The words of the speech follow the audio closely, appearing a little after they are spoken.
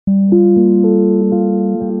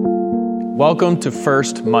Welcome to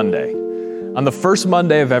First Monday. On the first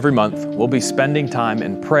Monday of every month, we'll be spending time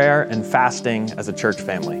in prayer and fasting as a church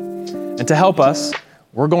family. And to help us,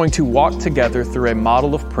 we're going to walk together through a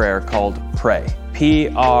model of prayer called Pray,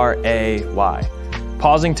 P-R-A-Y.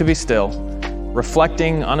 Pausing to be still,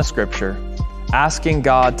 reflecting on a scripture, asking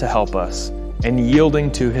God to help us, and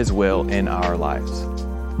yielding to His will in our lives.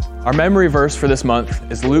 Our memory verse for this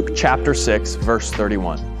month is Luke chapter 6, verse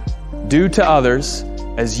 31. Do to others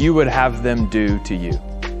as you would have them do to you.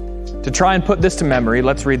 To try and put this to memory,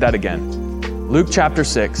 let's read that again. Luke chapter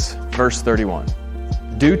 6, verse 31.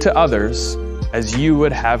 Do to others as you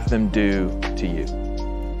would have them do to you.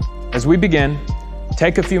 As we begin,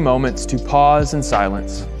 take a few moments to pause in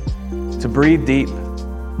silence, to breathe deep,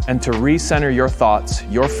 and to recenter your thoughts,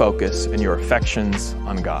 your focus, and your affections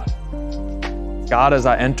on God. God, as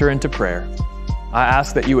I enter into prayer, I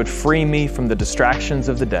ask that you would free me from the distractions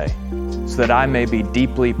of the day so that I may be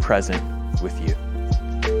deeply present with you.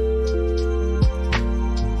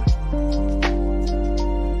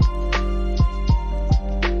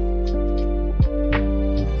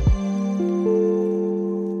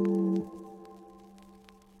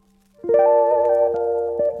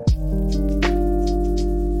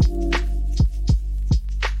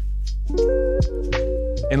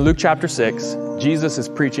 In Luke chapter 6, Jesus is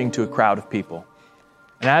preaching to a crowd of people.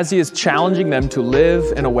 And as he is challenging them to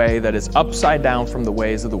live in a way that is upside down from the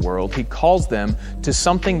ways of the world, he calls them to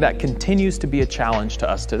something that continues to be a challenge to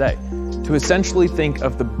us today, to essentially think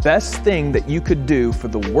of the best thing that you could do for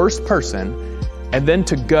the worst person, and then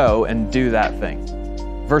to go and do that thing.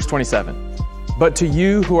 Verse 27, but to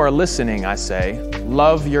you who are listening, I say,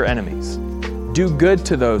 love your enemies. Do good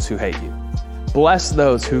to those who hate you. Bless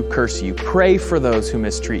those who curse you. Pray for those who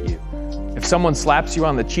mistreat you. If someone slaps you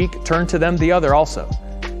on the cheek, turn to them the other also.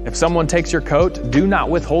 If someone takes your coat, do not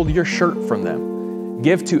withhold your shirt from them.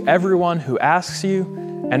 Give to everyone who asks you,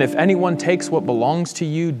 and if anyone takes what belongs to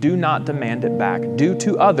you, do not demand it back. Do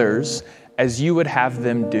to others as you would have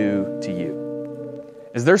them do to you.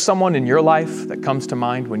 Is there someone in your life that comes to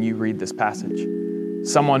mind when you read this passage?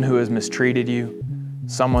 Someone who has mistreated you,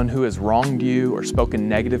 someone who has wronged you or spoken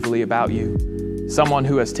negatively about you, someone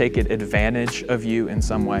who has taken advantage of you in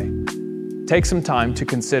some way? Take some time to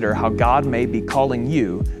consider how God may be calling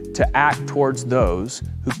you to act towards those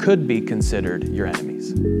who could be considered your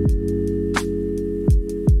enemies.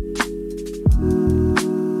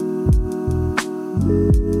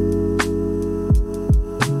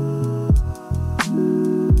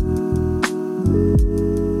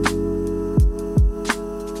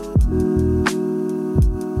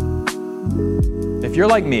 If you're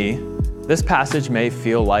like me, this passage may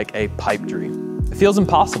feel like a pipe dream. It feels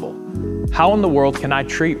impossible. How in the world can I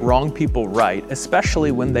treat wrong people right,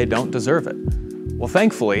 especially when they don't deserve it? Well,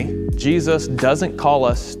 thankfully, Jesus doesn't call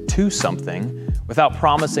us to something without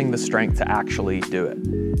promising the strength to actually do it.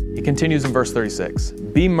 He continues in verse 36,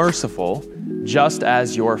 be merciful just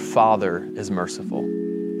as your Father is merciful.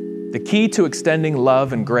 The key to extending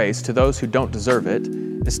love and grace to those who don't deserve it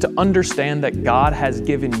is to understand that God has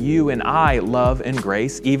given you and I love and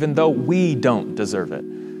grace even though we don't deserve it.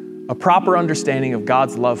 A proper understanding of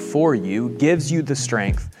God's love for you gives you the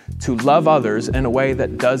strength to love others in a way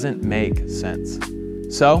that doesn't make sense.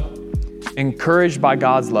 So, encouraged by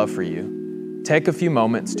God's love for you, take a few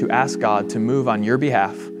moments to ask God to move on your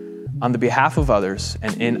behalf, on the behalf of others,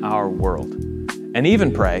 and in our world. And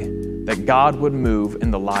even pray that God would move in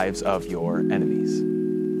the lives of your enemies.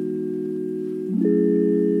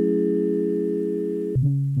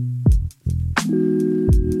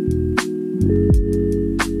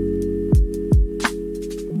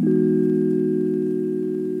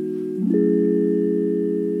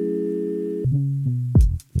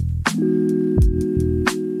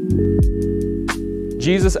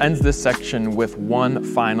 Jesus ends this section with one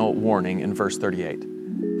final warning in verse 38.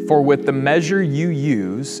 For with the measure you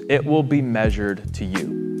use, it will be measured to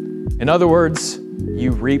you. In other words,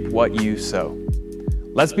 you reap what you sow.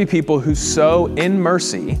 Let's be people who sow in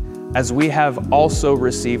mercy as we have also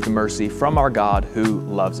received mercy from our God who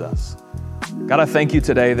loves us. God, I thank you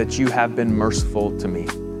today that you have been merciful to me.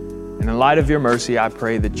 And in light of your mercy, I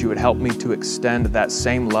pray that you would help me to extend that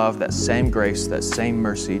same love, that same grace, that same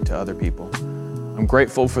mercy to other people. I'm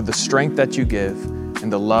grateful for the strength that you give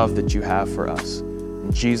and the love that you have for us.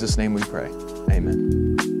 In Jesus' name we pray.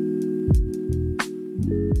 Amen.